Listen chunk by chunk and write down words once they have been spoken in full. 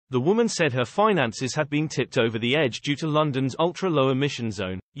The woman said her finances had been tipped over the edge due to London's ultra-low emission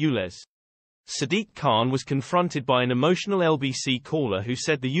zone, ULEZ. Sadiq Khan was confronted by an emotional LBC caller who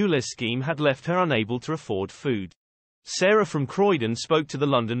said the ULEZ scheme had left her unable to afford food. Sarah from Croydon spoke to the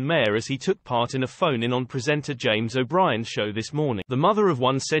London mayor as he took part in a phone-in on presenter James O'Brien's show this morning. The mother of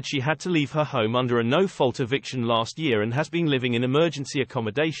one said she had to leave her home under a no-fault eviction last year and has been living in emergency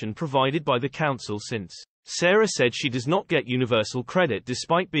accommodation provided by the council since. Sarah said she does not get universal credit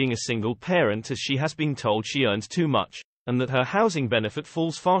despite being a single parent, as she has been told she earns too much, and that her housing benefit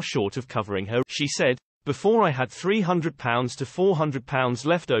falls far short of covering her. She said, "Before I had £300 to £400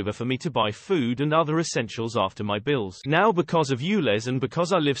 left over for me to buy food and other essentials after my bills. Now because of ULEZ and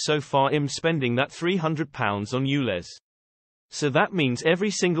because I live so far I'm spending that £300 on ULEZ. So that means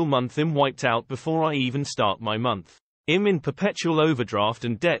every single month I'm wiped out before I even start my month. I'm in perpetual overdraft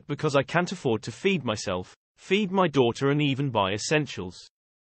and debt because I can't afford to feed myself, feed my daughter and even buy essentials.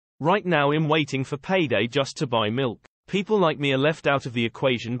 Right now I'm waiting for payday just to buy milk. People like me are left out of the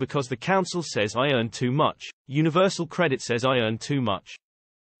equation because the council says I earn too much, universal credit says I earn too much.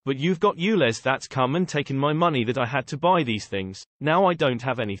 But you've got ULEZ that's come and taken my money that I had to buy these things, now I don't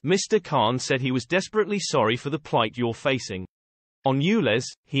have any." Mr. Khan said he was desperately sorry for the plight you're facing. On ULEZ,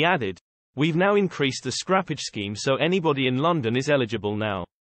 he added, "We've now increased the scrappage scheme so anybody in London is eligible now.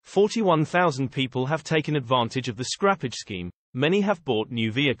 41,000 people have taken advantage of the scrappage scheme. Many have bought new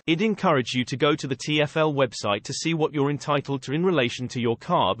vehicles. I'd encourage you to go to the TfL website to see what you're entitled to in relation to your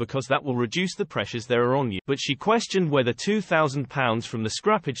car because that will reduce the pressures there are on you." But she questioned whether £2,000 from the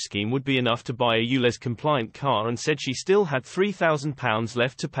scrappage scheme would be enough to buy a ULEZ-compliant car and said she still had £3,000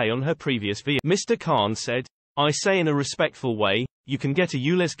 left to pay on her previous vehicle. Mr. Khan said, "I say in a respectful way, you can get a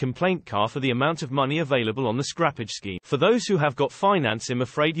ULEZ complaint car for the amount of money available on the scrappage scheme. For those who have got finance, I'm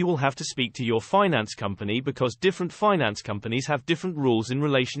afraid you will have to speak to your finance company because different finance companies have different rules in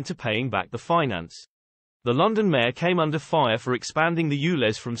relation to paying back the finance." The London mayor came under fire for expanding the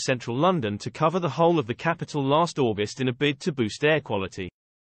ULEZ from central London to cover the whole of the capital last August in a bid to boost air quality.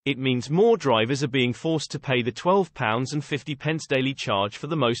 It means more drivers are being forced to pay the £12.50 daily charge for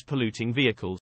the most polluting vehicles.